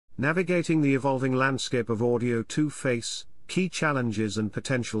Navigating the evolving landscape of Audio2Face, key challenges and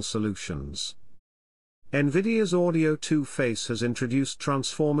potential solutions. NVIDIA's Audio2Face has introduced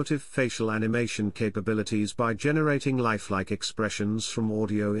transformative facial animation capabilities by generating lifelike expressions from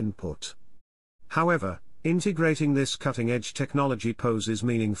audio input. However, integrating this cutting-edge technology poses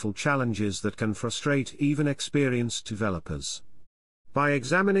meaningful challenges that can frustrate even experienced developers. By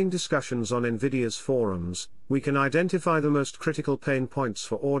examining discussions on NVIDIA's forums, we can identify the most critical pain points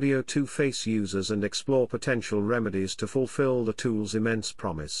for Audio2Face users and explore potential remedies to fulfill the tool's immense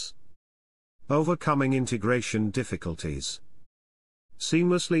promise. Overcoming integration difficulties.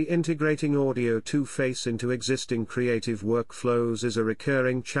 Seamlessly integrating Audio2Face into existing creative workflows is a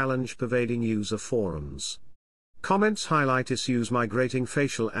recurring challenge pervading user forums. Comments highlight issues migrating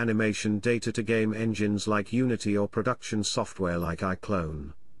facial animation data to game engines like Unity or production software like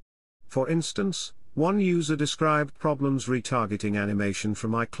iClone. For instance, one user described problems retargeting animation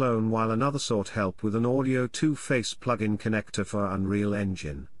from iClone while another sought help with an Audio2Face plugin connector for Unreal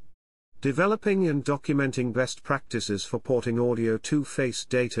Engine. Developing and documenting best practices for porting Audio2Face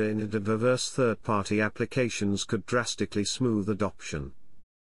data into diverse third-party applications could drastically smooth adoption.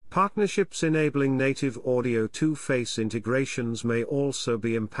 Partnerships enabling native Audio2Face integrations may also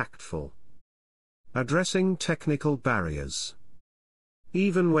be impactful. Addressing technical barriers.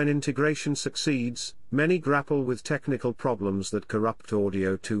 Even when integration succeeds, many grapple with technical problems that corrupt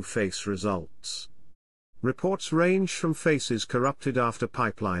Audio2Face results. Reports range from faces corrupted after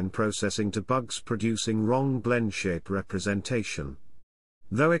pipeline processing to bugs producing wrong blend shape representation.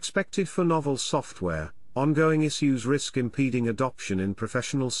 Though expected for novel software, ongoing issues risk impeding adoption in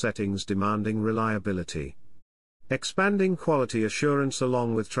professional settings demanding reliability. Expanding quality assurance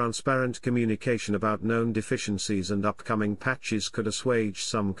along with transparent communication about known deficiencies and upcoming patches could assuage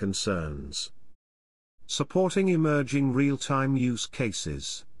some concerns. Supporting emerging real-time use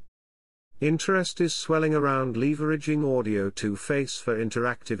cases. Interest is swelling around leveraging Audio2Face for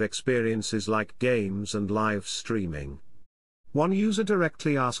interactive experiences like games and live streaming. One user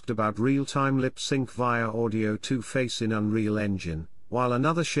directly asked about real-time lip sync via Audio2Face in Unreal Engine, while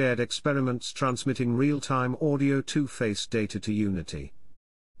another shared experiments transmitting real-time Audio2Face data to Unity.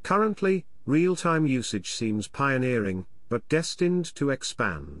 Currently, real-time usage seems pioneering, but destined to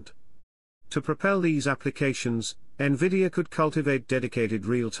expand. To propel these applications, NVIDIA could cultivate dedicated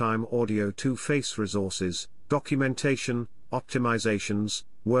real-time Audio2Face resources, documentation, optimizations,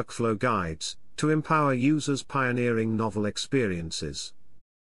 workflow guides, to empower users pioneering novel experiences.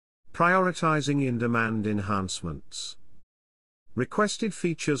 Prioritizing in-demand enhancements. Requested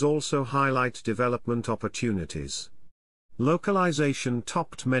features also highlight development opportunities. Localization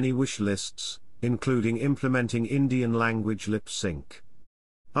topped many wish lists, including implementing Indian language lip sync.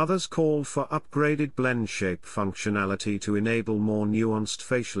 Others called for upgraded blend shape functionality to enable more nuanced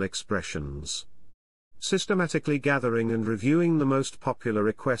facial expressions. Systematically gathering and reviewing the most popular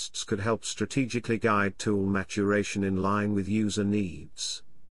requests could help strategically guide tool maturation in line with user needs.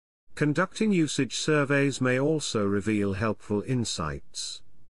 Conducting usage surveys may also reveal helpful insights.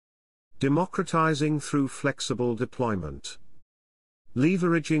 Democratizing through flexible deployment.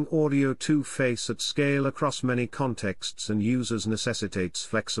 Leveraging Audio2Face at scale across many contexts and users necessitates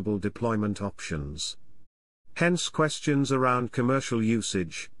flexible deployment options. Hence questions around commercial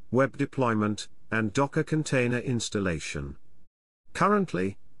usage, web deployment, and Docker container installation.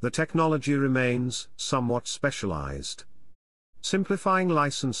 Currently, the technology remains somewhat specialized. Simplifying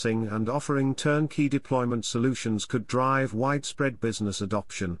licensing and offering turnkey deployment solutions could drive widespread business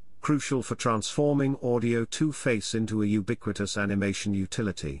adoption, crucial for transforming Audio2Face into a ubiquitous animation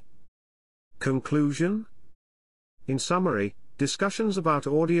utility. Conclusion? In summary, discussions about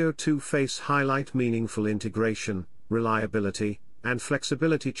Audio2Face highlight meaningful integration, reliability, and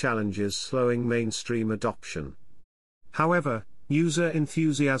flexibility challenges slowing mainstream adoption. However, user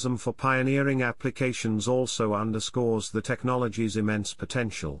enthusiasm for pioneering applications also underscores the technology's immense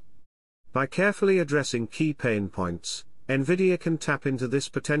potential. By carefully addressing key pain points, NVIDIA can tap into this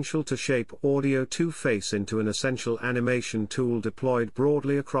potential to shape Audio2Face into an essential animation tool deployed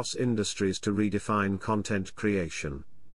broadly across industries to redefine content creation.